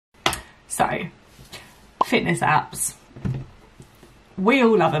So, fitness apps. We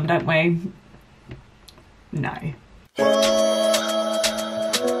all love them, don't we? No.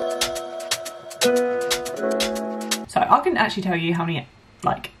 So I can actually tell you how many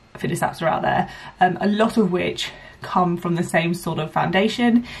like fitness apps are out there, a lot of which come from the same sort of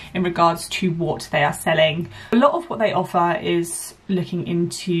foundation in regards to what they are selling. A lot of what they offer is looking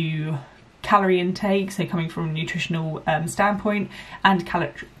into calorie intake, so coming from a nutritional standpoint, and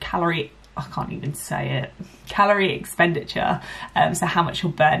calorie, I can't even say it, calorie expenditure, so how much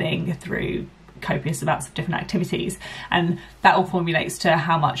you're burning through copious amounts of different activities, and that all formulates to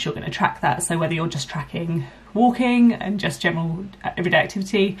how much you're going to track that. So whether you're just tracking walking and just general everyday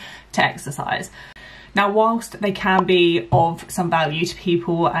activity to exercise. Now, whilst they can be of some value to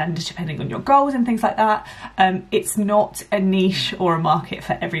people and depending on your goals and things like that, it's not a niche or a market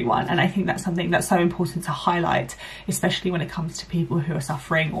for everyone. And I think that's something that's so important to highlight, especially when it comes to people who are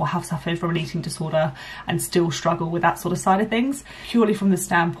suffering or have suffered from an eating disorder and still struggle with that sort of side of things, purely from the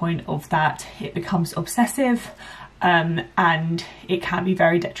standpoint of that it becomes obsessive, and it can be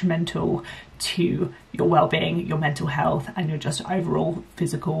very detrimental to your well-being, your mental health, and your just overall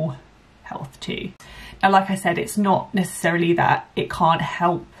physical health too. Now, like I said, it's not necessarily that it can't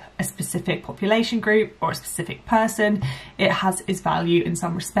help a specific population group or a specific person. It has its value in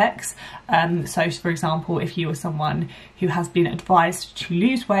some respects. So for example, if you are someone who has been advised to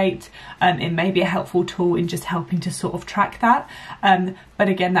lose weight, it may be a helpful tool in just helping to sort of track that. But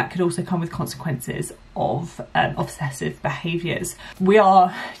again, that could also come with consequences of obsessive behaviours. We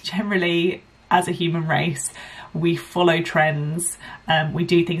are generally, as a human race, we follow trends, we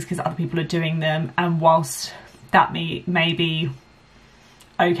do things because other people are doing them, and whilst that may be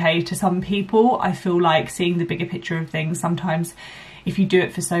okay to some people, I feel like seeing the bigger picture of things, sometimes if you do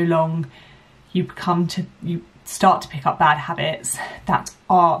it for so long, you start to pick up bad habits that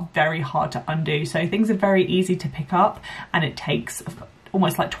are very hard to undo. So things are very easy to pick up, and it takes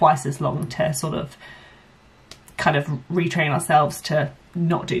almost like twice as long to sort of kind of retrain ourselves to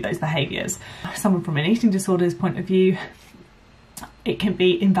not do those behaviours. Someone from an eating disorder's point of view, it can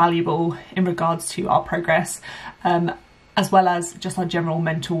be invaluable in regards to our progress, as well as just our general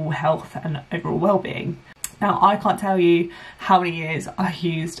mental health and overall well-being. Now, I can't tell you how many years I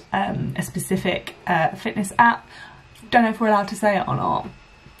used a specific fitness app. Don't know if we're allowed to say it or not.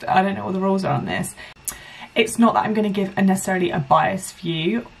 I don't know what the rules are on this. It's not that I'm going to give necessarily a biased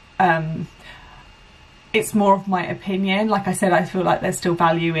view. It's more of my opinion. Like I said, I feel like there's still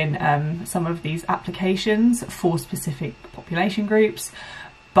value in some of these applications for specific population groups,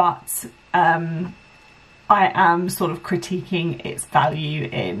 but I am sort of critiquing its value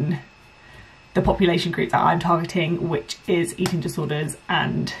in the population group that I'm targeting, which is eating disorders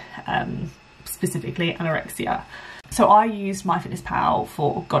and specifically anorexia. So I used MyFitnessPal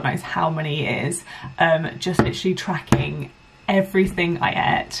for God knows how many years, just literally tracking everything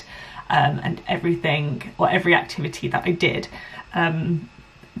I ate, and everything, or every activity that I did,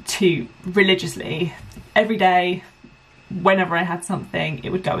 to religiously, every day, whenever I had something, it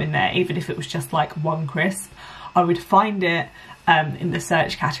would go in there, even if it was just like one crisp. I would find it in the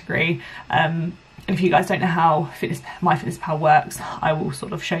search category. And if you guys don't know how MyFitnessPal works, I will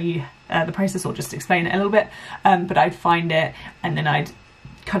sort of show you the process or just explain it a little bit. But I'd find it, and then I'd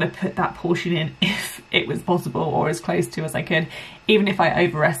kind of put that portion in if it was possible, or as close to as I could, even if I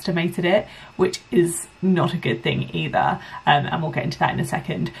overestimated it, which is not a good thing either, and we'll get into that in a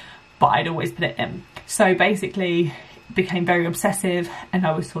second, but I'd always put it in. So basically it became very obsessive, and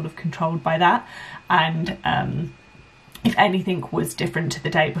I was sort of controlled by that, and if anything was different to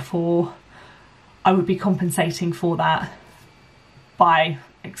the day before, I would be compensating for that by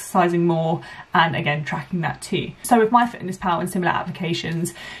exercising more, and again tracking that too. So with MyFitnessPal and similar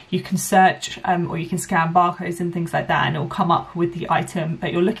applications, you can search or you can scan barcodes and things like that, and it will come up with the item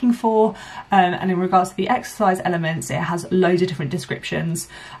that you're looking for. And in regards to the exercise elements, it has loads of different descriptions,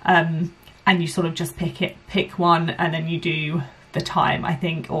 and you sort of just pick one, and then you do the time, I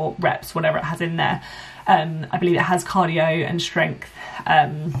think, or reps, whatever it has in there. I believe it has cardio and strength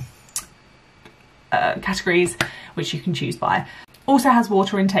categories, which you can choose by. Also has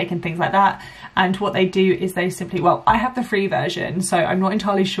water intake and things like that, and what they do is they simply, well, I have the free version, so I'm not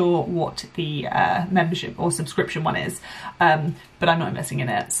entirely sure what the membership or subscription one is, but I'm not investing in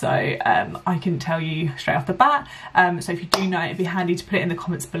it, so I can tell you straight off the bat. So if you do know, it'd be handy to put it in the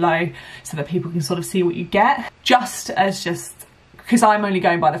comments below so that people can sort of see what you get, just because I'm only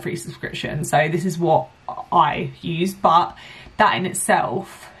going by the free subscription, so this is what I use, but that in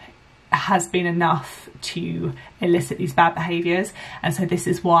itself has been enough to elicit these bad behaviours. And so this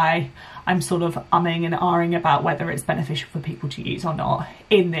is why I'm sort of umming and ahhing about whether it's beneficial for people to use or not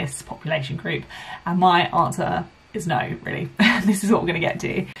in this population group. And my answer is no, really. This is what we're going to get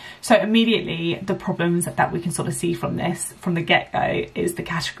to. So immediately the problems that we can sort of see from this from the get-go is the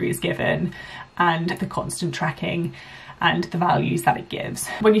categories given and the constant tracking and the values that it gives.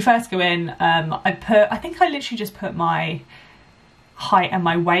 When you first go in, I think I literally just put my height and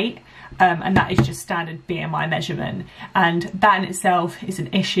my weight, and that is just standard BMI measurement, and that in itself is an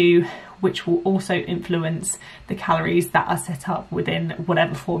issue which will also influence the calories that are set up within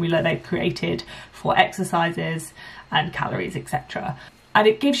whatever formula they've created for exercises and calories, etc. And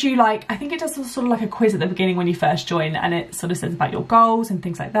it gives you, like, I think it does sort of like a quiz at the beginning when you first join, and it sort of says about your goals and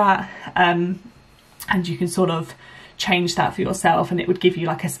things like that, and you can sort of change that for yourself, and it would give you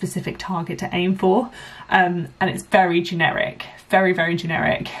like a specific target to aim for, and it's very generic, very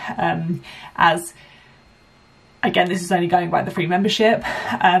generic, as again, this is only going by the free membership,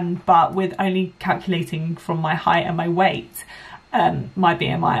 but with only calculating from my height and my weight, my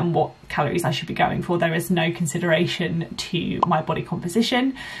BMI and what calories I should be going for, there is no consideration to my body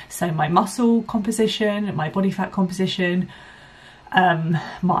composition, so my muscle composition, my body fat composition,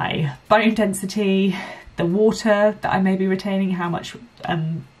 my bone density, the water that I may be retaining, how much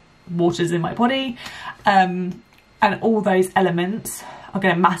water's in my body, and all those elements are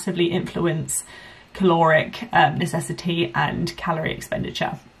going to massively influence caloric necessity and calorie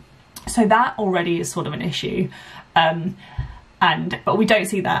expenditure. So that already is sort of an issue, but we don't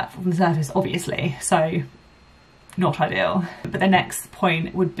see that from the surface, obviously, so not ideal. But the next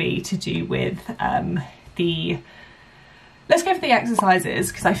point would be to do with let's go for the exercises,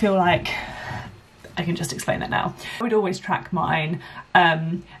 because I feel like I can just explain that now. I would always track mine,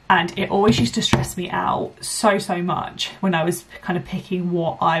 and it always used to stress me out so much when I was kind of picking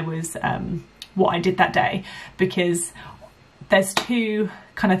what I did that day, because there's two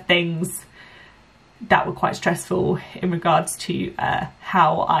kind of things that were quite stressful in regards to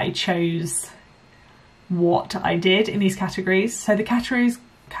how I chose what I did in these categories. So the categories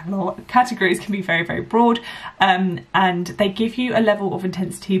can be very broad, and they give you a level of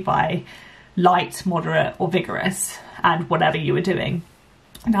intensity by light, moderate or vigorous, and whatever you were doing.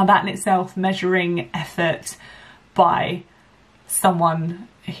 Now that in itself, measuring effort by someone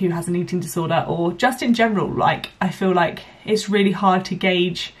who has an eating disorder, or just in general, like, I feel like it's really hard to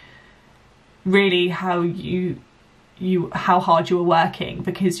gauge really how hard you were working,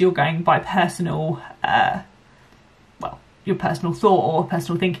 because you're going by personal your personal thought or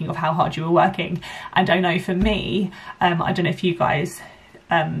personal thinking of how hard you were working. And I know for me, I don't know if you guys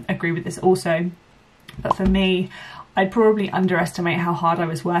agree with this also, but for me, I'd probably underestimate how hard I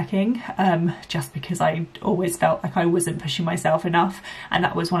was working, just because I always felt like I wasn't pushing myself enough, and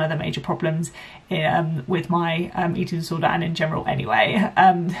that was one of the major problems with my eating disorder and in general anyway.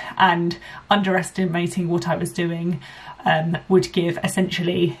 And underestimating what I was doing would give,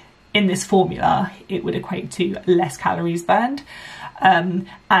 essentially, in this formula, it would equate to less calories burned,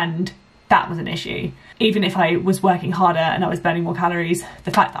 and that was an issue. Even if I was working harder and I was burning more calories,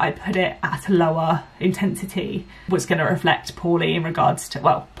 the fact that I put it at a lower intensity was going to reflect poorly in regards to,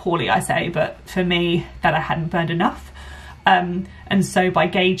 well, poorly I say, but for me, that I hadn't burned enough. And so by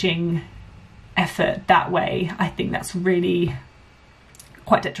gauging effort that way, I think that's really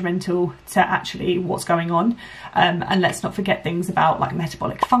quite detrimental to actually what's going on. And let's not forget things about like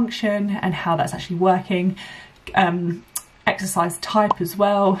metabolic function and how that's actually working. Exercise type as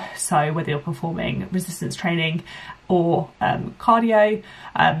well, so whether you're performing resistance training or cardio,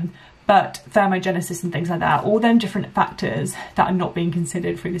 but thermogenesis and things like that, all them different factors that are not being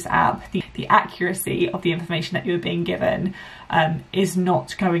considered through this app. The accuracy of the information that you're being given is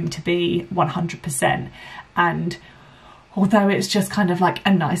not going to be 100%, and although it's just kind of like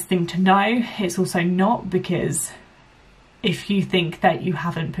a nice thing to know, it's also not, because if you think that you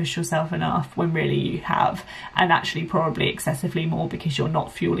haven't pushed yourself enough when really you have, and actually probably excessively more, because you're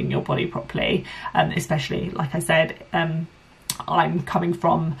not fueling your body properly, especially, like I said, I'm coming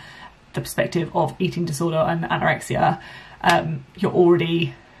from the perspective of eating disorder and anorexia, you're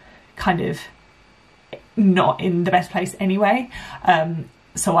already kind of not in the best place anyway,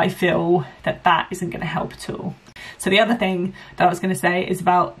 so I feel that that isn't going to help at all. So the other thing that I was going to say is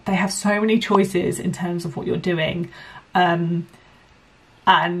about, they have so many choices in terms of what you're doing, and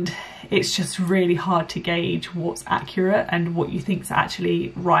it's just really hard to gauge what's accurate and what you think is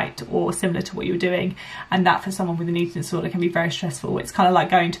actually right or similar to what you're doing, and that for someone with an eating disorder can be very stressful. It's kind of like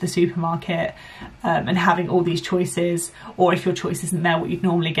going to the supermarket and having all these choices, or if your choice isn't there what you'd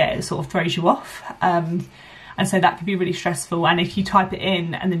normally get, it sort of throws you off. And so that could be really stressful. And if you type it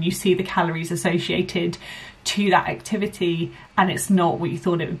in and then you see the calories associated to that activity and it's not what you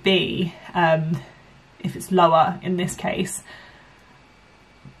thought it would be, if it's lower in this case,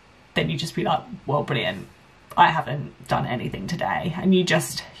 then you just be like, well, brilliant, I haven't done anything today. And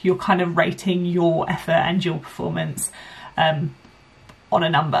you're kind of rating your effort and your performance on a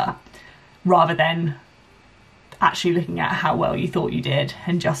number, rather than actually looking at how well you thought you did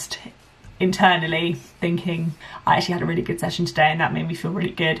and just internally thinking, I actually had a really good session today and that made me feel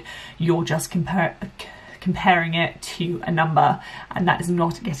really good. You're just comparing it to a number, and that is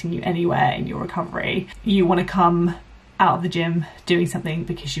not getting you anywhere in your recovery. You want to come out of the gym doing something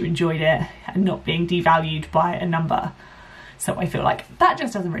because you enjoyed it and not being devalued by a number. So I feel like that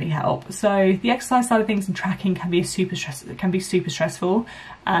just doesn't really help. So the exercise side of things and tracking can be super stressful,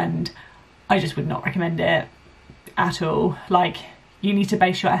 and I just would not recommend it at all. Like, you need to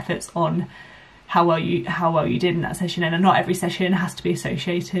base your efforts on how well you did in that session, and not every session has to be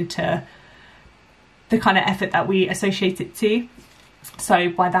associated to the kind of effort that we associate it to. So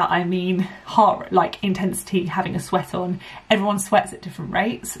by that I mean heart, like intensity, having a sweat on. Everyone sweats at different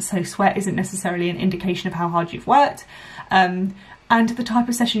rates, so sweat isn't necessarily an indication of how hard you've worked, and the type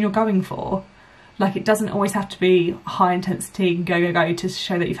of session you're going for. Like, it doesn't always have to be high intensity, go to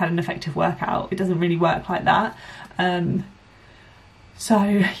show that you've had an effective workout. It doesn't really work like that. So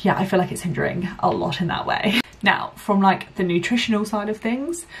yeah, I feel like it's hindering a lot in that way. Now, from like the nutritional side of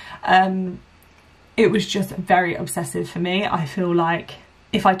things, it was just very obsessive for me. I feel like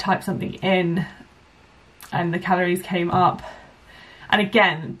if I typed something in and the calories came up, and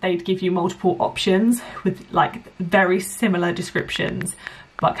again, they'd give you multiple options with like very similar descriptions,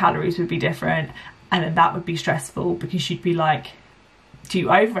 but calories would be different, and then that would be stressful because you'd be like, do you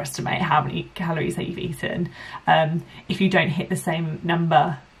overestimate how many calories that you've eaten? If you don't hit the same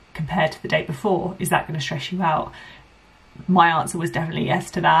number compared to the day before, is that going to stress you out? My answer was definitely yes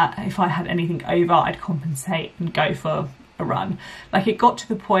to that. If I had anything over, I'd compensate and go for a run. Like, it got to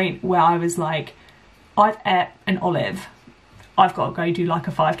the point where I was like, I've ate an olive, I've got to go do like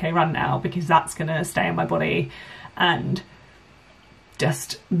a 5k run now, because that's going to stay in my body and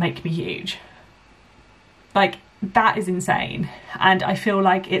just make me huge. Like, that is insane. And I feel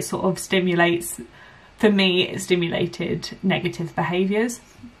like it sort of stimulates, for me, it stimulated negative behaviours.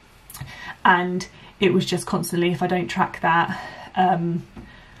 And it was just constantly, if I don't track that, I'm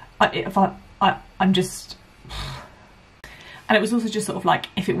just, and it was also just sort of like,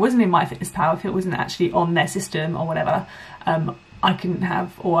 if it wasn't in MyFitnessPal, if it wasn't actually on their system or whatever, I couldn't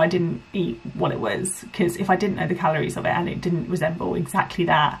have, or I didn't eat what it was, because if I didn't know the calories of it and it didn't resemble exactly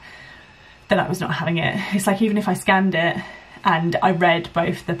that, then I was not having it. It's like, even if I scanned it and I read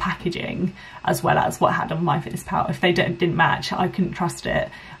both the packaging as well as what I had on MyFitnessPal, if they didn't match, I couldn't trust it,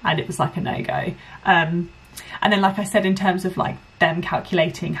 and it was like a no-go. And then, like I said, in terms of like them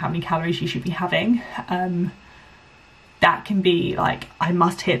calculating how many calories you should be having, that can be like, I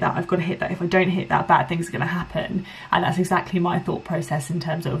must hit that, I've got to hit that, if I don't hit that, bad things are going to happen. And that's exactly my thought process in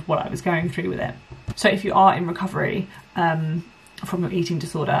terms of what I was going through with it. So if you are in recovery from your eating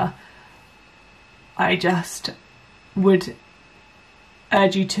disorder, I just would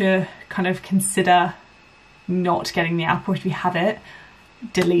urge you to kind of consider not getting the app, or if you have it,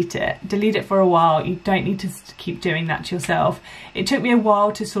 delete it for a while. You don't need to keep doing that to yourself. It took me a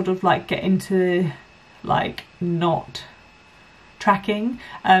while to sort of like get into like not tracking,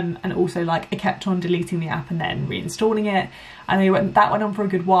 and also like I kept on deleting the app and then reinstalling it, and that went on for a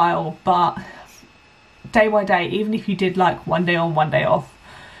good while. But day by day, even if you did like one day on, one day off,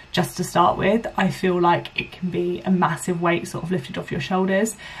 just to start with, I feel like it can be a massive weight sort of lifted off your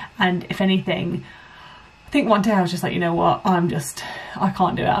shoulders. And if anything, I think one day I was just like, you know what, I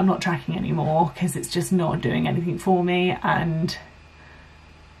can't do it, I'm not tracking anymore, because it's just not doing anything for me and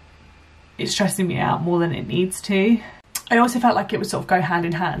it's stressing me out more than it needs to. I also felt like it would sort of go hand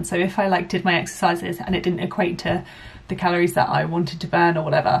in hand. So if I like did my exercises and it didn't equate to the calories that I wanted to burn or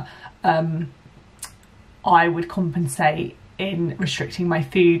whatever, I would compensate in restricting my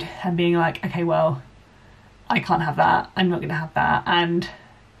food and being like, okay, well, I can't have that, I'm not going to have that, and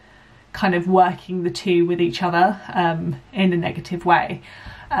kind of working the two with each other in a negative way.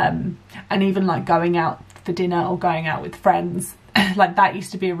 And even like going out for dinner or going out with friends, like that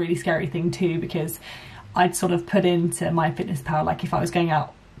used to be a really scary thing too, because I'd sort of put into MyFitnessPal, like if I was going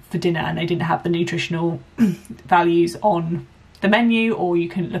out for dinner and they didn't have the nutritional values on the menu, or you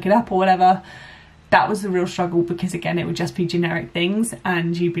couldn't look it up or whatever, that was the real struggle, because again, it would just be generic things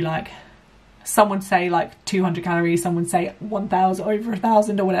and you'd be like, someone would say like 200 calories, someone would say 1,000, over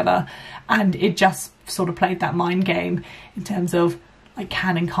 1,000 or whatever, and it just sort of played that mind game in terms of like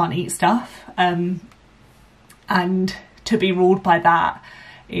can and can't eat stuff. and to be ruled by that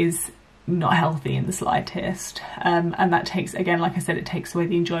is not healthy in the slightest. And that takes, again, like I said, it takes away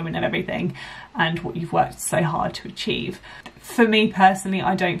the enjoyment of everything and what you've worked so hard to achieve. For me personally,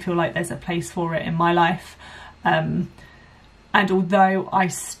 I don't feel like there's a place for it in my life. And although I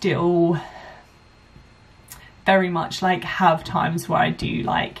still very much like have times where I do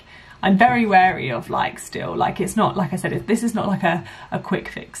like, I'm very wary of like still, like it's not, like I said, this is not like a quick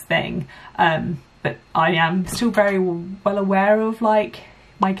fix thing. But I am still very well aware of like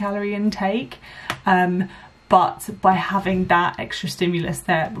my calorie intake. But by having that extra stimulus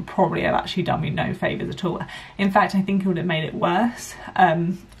there would probably have actually done me no favours at all. In fact, I think it would have made it worse.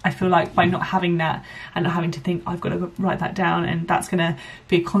 I feel like by not having that and not having to think I've got to write that down and that's going to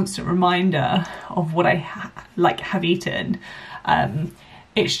be a constant reminder of what I have eaten,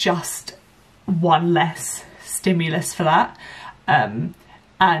 it's just one less stimulus for that.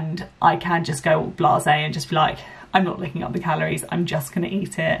 And I can just go blasé and just be like, I'm not looking up the calories, I'm just going to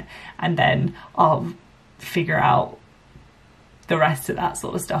eat it, and then I'll figure out the rest of that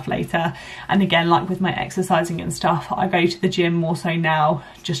sort of stuff later. And again, like with my exercising and stuff, I go to the gym more so now,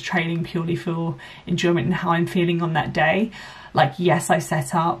 just training purely for enjoyment and how I'm feeling on that day. Like, yes, I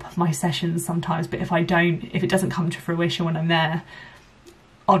set up my sessions sometimes, but if it doesn't come to fruition when I'm there,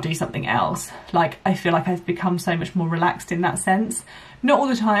 I'll do something else. Like, I feel like I've become so much more relaxed in that sense. Not all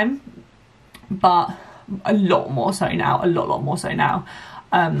the time, but a lot more so now, a lot more so now.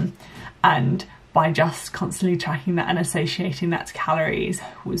 And by just constantly tracking that and associating that to calories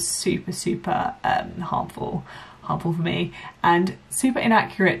was super harmful for me, and super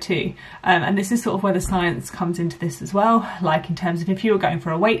inaccurate too. And this is sort of where the science comes into this as well, like in terms of if you were going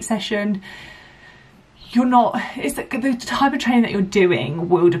for a weight session, you're not, it's the type of training that you're doing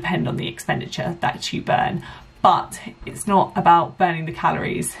will depend on the expenditure that you burn, but it's not about burning the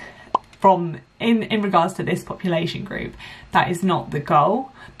calories from in regards to this population group. That is not the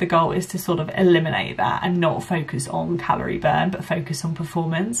goal. The goal is to sort of eliminate that and not focus on calorie burn, but focus on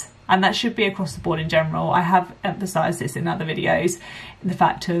performance. And that should be across the board in general. I have emphasised this in other videos, the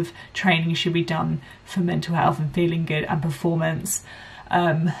fact of training should be done for mental health and feeling good and performance,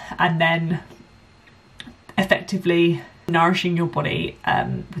 and then effectively nourishing your body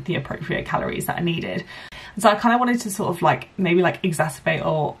with the appropriate calories that are needed. So I kind of wanted to sort of like maybe like exacerbate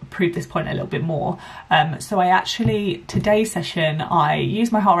or prove this point a little bit more. So I actually, today's session, I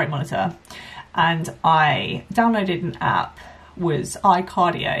used my heart rate monitor and I downloaded an app, was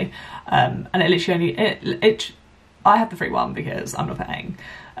iCardio, and it literally only, I have the free one because I'm not paying,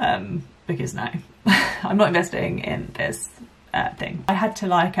 because no, I'm not investing in this thing. I had to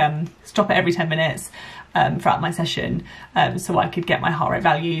like stop it every 10 minutes throughout my session, so I could get my heart rate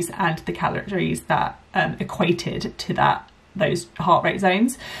values and the calories that equated to those heart rate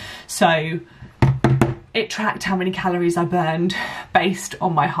zones. So it tracked how many calories I burned based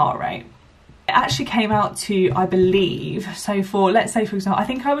on my heart rate. It actually came out to, I believe, so for, let's say for example, I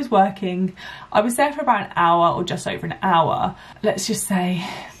think I was there for about an hour or just over an hour, let's just say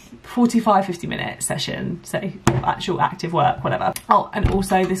 45-50 minute session, so actual active work, whatever. Oh, and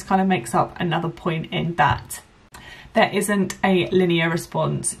also this kind of makes up another point in that there isn't a linear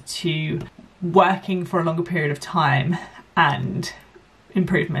response to working for a longer period of time and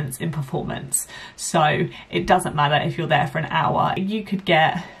improvements in performance. So it doesn't matter if you're there for an hour, you could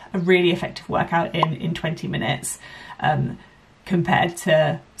get a really effective workout in 20 minutes compared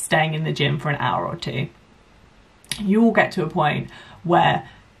to staying in the gym for an hour or two. You will get to a point where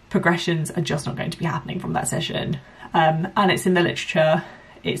progressions are just not going to be happening from that session, and it's in the literature,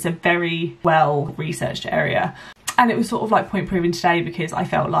 it's a very well researched area, and it was sort of like point proven today because I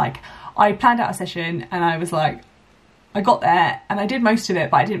felt like I planned out a session and I was like, I got there and I did most of it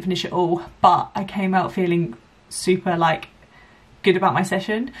but I didn't finish it all, but I came out feeling super like good about my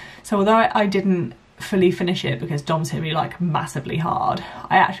session. So although I didn't fully finish it because Dom's hit me like massively hard,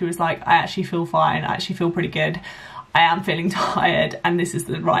 I actually was like, I actually feel fine, I actually feel pretty good, I am feeling tired and this is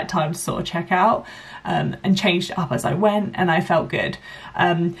the right time to sort of check out, and changed it up as I went and I felt good.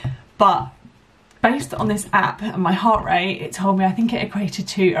 But based on this app and my heart rate, it told me, I think it equated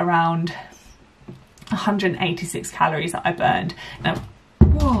to around 186 calories that I burned. Now,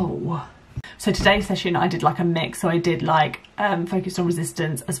 whoa. So today's session I did like a mix, so I did like focused on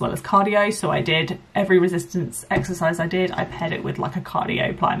resistance as well as cardio. So I did every resistance exercise I paired it with like a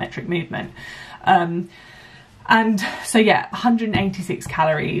cardio plyometric movement. And so yeah, 186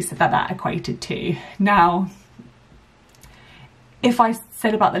 calories that equated to. Now, if I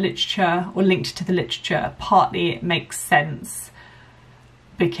said about the literature or linked to the literature, partly it makes sense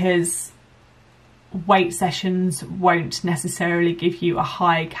because weight sessions won't necessarily give you a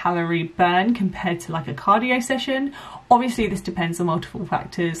high calorie burn compared to like a cardio session. Obviously this depends on multiple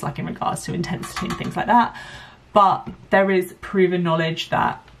factors, like in regards to intensity and things like that, but there is proven knowledge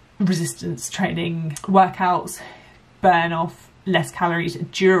that resistance training workouts burn off less calories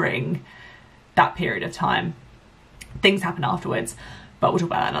during that period of time. Things happen afterwards, but we'll talk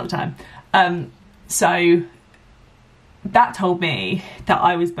about that another time. So that told me that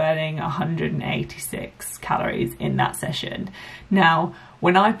I was burning 186 calories in that session. Now,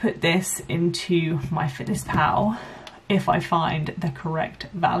 when I put this into MyFitnessPal, if I find the correct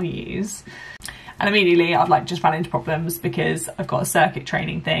values, and immediately I've like just ran into problems because I've got a circuit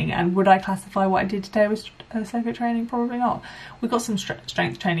training thing, and would I classify what I did today as circuit training? Probably not. We've got some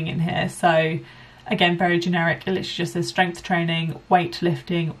strength training in here, so again, very generic. It literally just says strength training,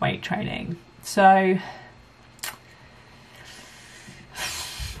 weightlifting, weight training. So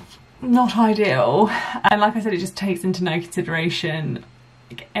not ideal. And like I said, it just takes into no consideration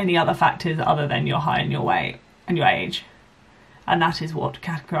like any other factors other than your height and your weight and your age. And that is what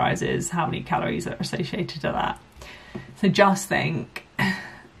categorises how many calories are associated to that. So just think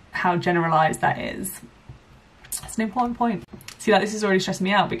how generalised that is. It's an important point. See, like, this is already stressing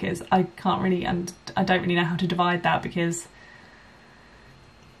me out because I can't really, and I don't really know how to divide that, because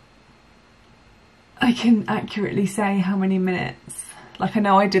I can accurately say how many minutes. Like, I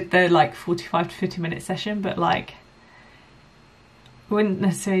know I did the like 45 to 50 minute session, but like I wouldn't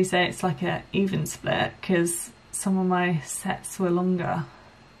necessarily say it's like an even split because some of my sets were longer.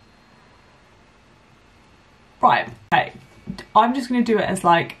 Right, okay. I'm just going to do it as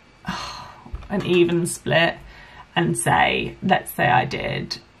like an even split and say, let's say I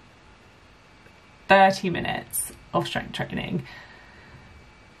did 30 minutes of strength training.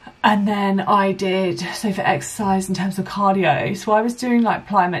 And then I did, so for exercise in terms of cardio, so I was doing like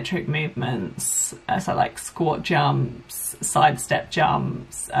plyometric movements, so like squat jumps, side step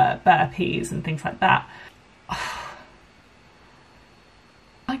jumps, burpees and things like that.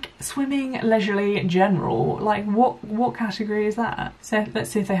 Like swimming leisurely in general, like what category is that? So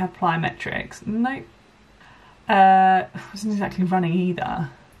let's see if they have plyometrics. Nope. Wasn't exactly running either.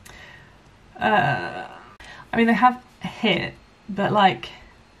 I mean, they have HIIT, but like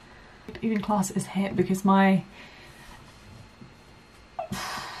even class as HIIT because I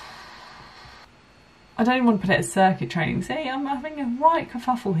don't even want to put it as circuit training. See, I'm having a right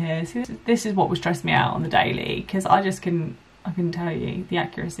kerfuffle here. See, this is what would stress me out on the daily, because I can tell you the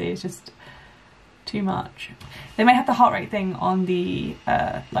accuracy is just too much. They may have the heart rate thing on the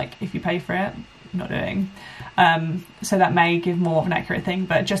like if you pay for it. Not doing, so that may give more of an accurate thing,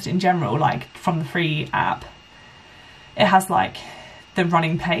 but just in general, like from the free app, it has like the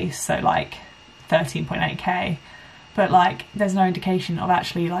running pace, so like 13.8k, but like there's no indication of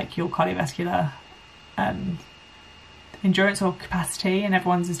actually like your cardiovascular endurance or capacity, and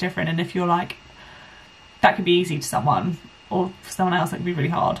everyone's is different. And if you're like, that could be easy to someone, or for someone else it could be really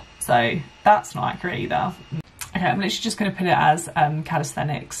hard, so that's not accurate either. Okay, I'm literally just going to put it as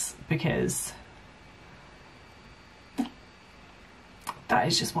calisthenics because that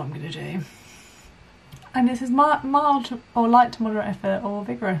is just what I'm going to do. And this is mild or light to moderate effort or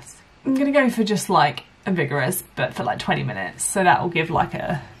vigorous. I'm going to go for just like a vigorous, but for like 20 minutes. So that will give like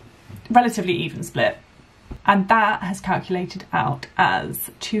a relatively even split. And that has calculated out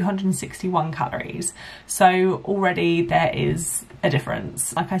as 261 calories. So already there is a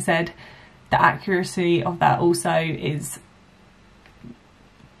difference. Like I said, the accuracy of that also is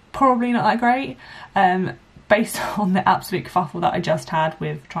probably not that great. Based on the absolute kerfuffle that I just had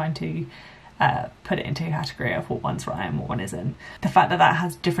with trying to put it into a category of what one's right and what one isn't. The fact that that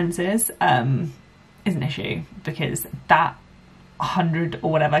has differences is an issue, because that 100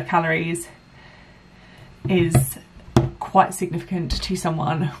 or whatever calories is quite significant to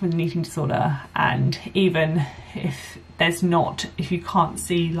someone with an eating disorder. And even if there's not, if you can't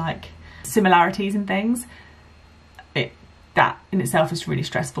see like similarities in things, that in itself is really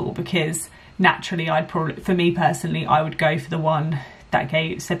stressful, because naturally I'd probably, for me personally, I would go for the one that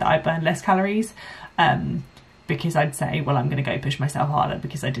said that I burned less calories, because I'd say, well, I'm going to go push myself harder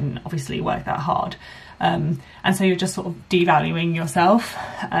because I didn't obviously work that hard. And so you're just sort of devaluing yourself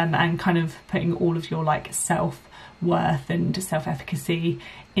and kind of putting all of your like self-worth and self-efficacy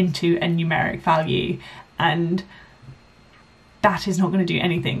into a numeric value, and that is not going to do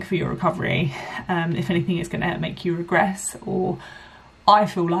anything for your recovery. If anything, it's going to make you regress, or I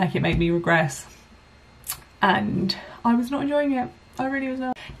feel like it made me regress, and I was not enjoying it. I really was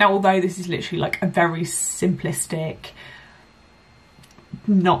not. Now, although this is literally like a very simplistic,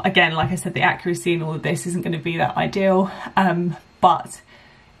 not, again, like I said, the accuracy and all of this isn't going to be that ideal, but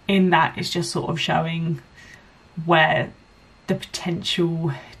in that it's just sort of showing where the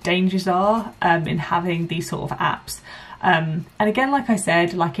potential dangers are in having these sort of apps. And again, like I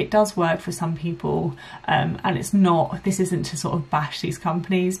said, like it does work for some people, and it's not, this isn't to sort of bash these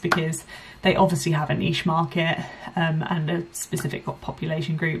companies, because they obviously have a niche market and a specific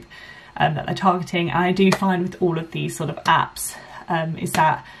population group that they're targeting. And I do find with all of these sort of apps is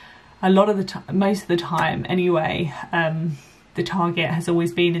that a lot of the time, most of the time anyway, the target has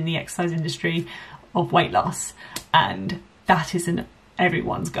always been in the exercise industry of weight loss, and that isn't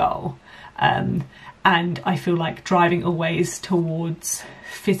everyone's goal. And I feel like driving always towards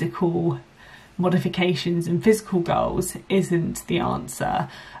physical modifications and physical goals isn't the answer,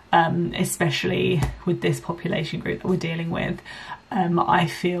 especially with this population group that we're dealing with. I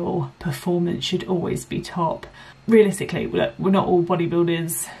feel performance should always be top. Realistically, we're not all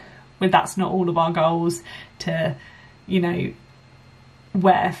bodybuilders. That's not all of our goals, to, you know,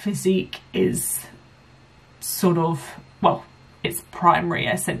 where physique is sort of, well, it's primary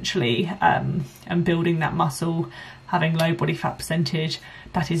essentially, and building that muscle, having low body fat percentage,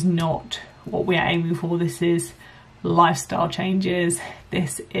 that is not what we're aiming for. This is lifestyle changes,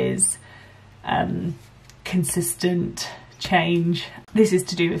 this is consistent change, this is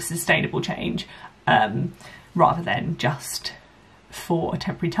to do with sustainable change, rather than just for a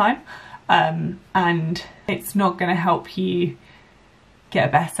temporary time. And it's not going to help you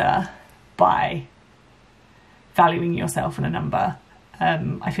get better by valuing yourself in a number.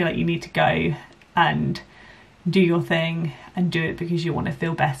 I feel like you need to go and do your thing and do it because you want to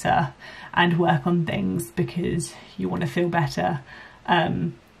feel better, and work on things because you want to feel better,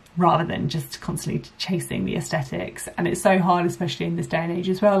 rather than just constantly chasing the aesthetics. And it's so hard, especially in this day and age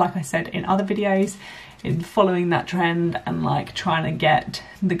as well, like I said in other videos, in following that trend and like trying to get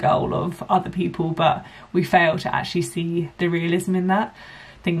the goal of other people, but we fail to actually see the realism in that.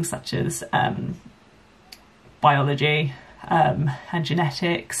 Things such as biology and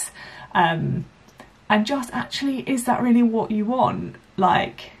genetics, and just actually, is that really what you want?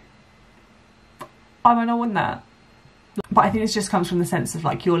 Like, I might not want that, but I think this just comes from the sense of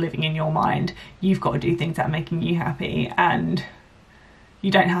like, you're living in your mind, you've got to do things that are making you happy, and you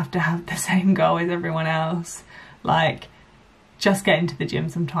don't have to have the same goal as everyone else. Like, just getting to the gym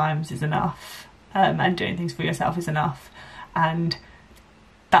sometimes is enough, and doing things for yourself is enough, and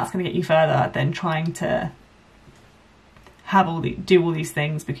that's going to get you further than trying to do all these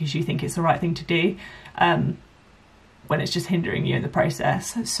things because you think it's the right thing to do, when it's just hindering you in the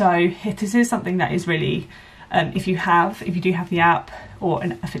process. So if this is something that is really, if you do have the app, or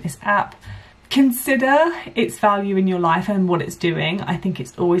a fitness app, consider its value in your life and what it's doing. I think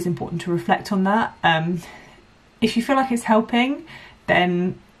it's always important to reflect on that. If you feel like it's helping,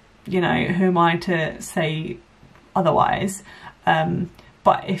 then, you know, who am I to say otherwise?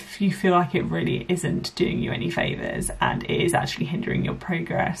 But if you feel like it really isn't doing you any favours and it is actually hindering your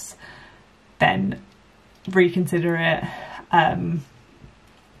progress, then reconsider it, and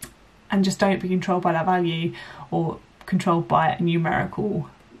just don't be controlled by that value or controlled by a numerical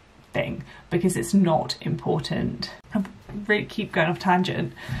thing, because it's not important. I really keep going off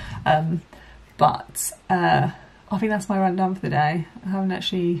tangent, but I think that's my rundown for the day. I haven't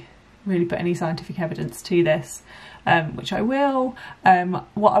actually really put any scientific evidence to this, which I will.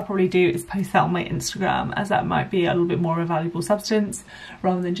 What I'll probably do is post that on my Instagram, as that might be a little bit more of a valuable substance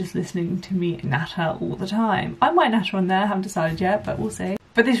rather than just listening to me natter all the time. I might natter on there, haven't decided yet, but we'll see.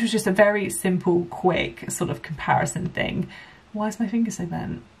 But this was just a very simple, quick sort of comparison thing. Why is my finger so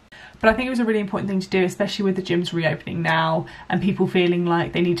bent? But I think it was a really important thing to do, especially with the gyms reopening now and people feeling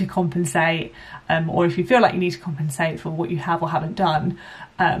like they need to compensate, or if you feel like you need to compensate for what you have or haven't done,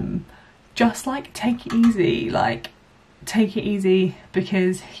 just like take it easy. Like, take it easy,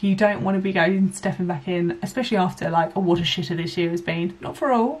 because you don't want to be stepping back in, especially after like what a shitter this year has been. Not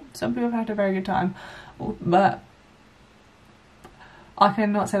for all, some people have had a very good time, but I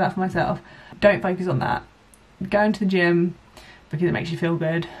cannot say that for myself. Don't focus on that. Go into the gym because it makes you feel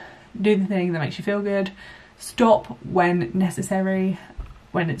good. Do the thing that makes you feel good. Stop when necessary,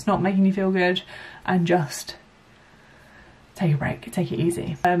 when it's not making you feel good, and just take a break, take it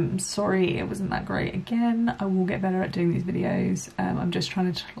easy. Sorry it wasn't that great again. I will get better at doing these videos. I'm just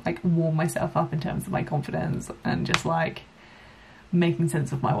trying to like warm myself up in terms of my confidence and just like making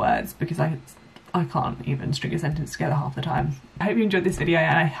sense of my words, because I can't even string a sentence together half the time. I hope you enjoyed this video,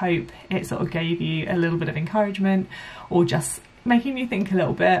 and I hope it sort of gave you a little bit of encouragement, or just making you think a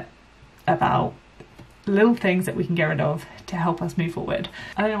little bit about little things that we can get rid of to help us move forward.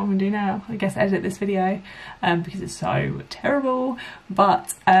 I don't know what I'm gonna do now. I guess edit this video because it's so terrible.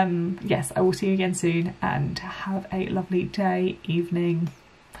 But yes, I will see you again soon, and have a lovely day, evening,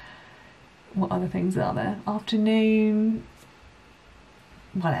 What other things are there? Afternoon,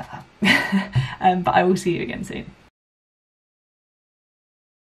 whatever. But I will see you again soon.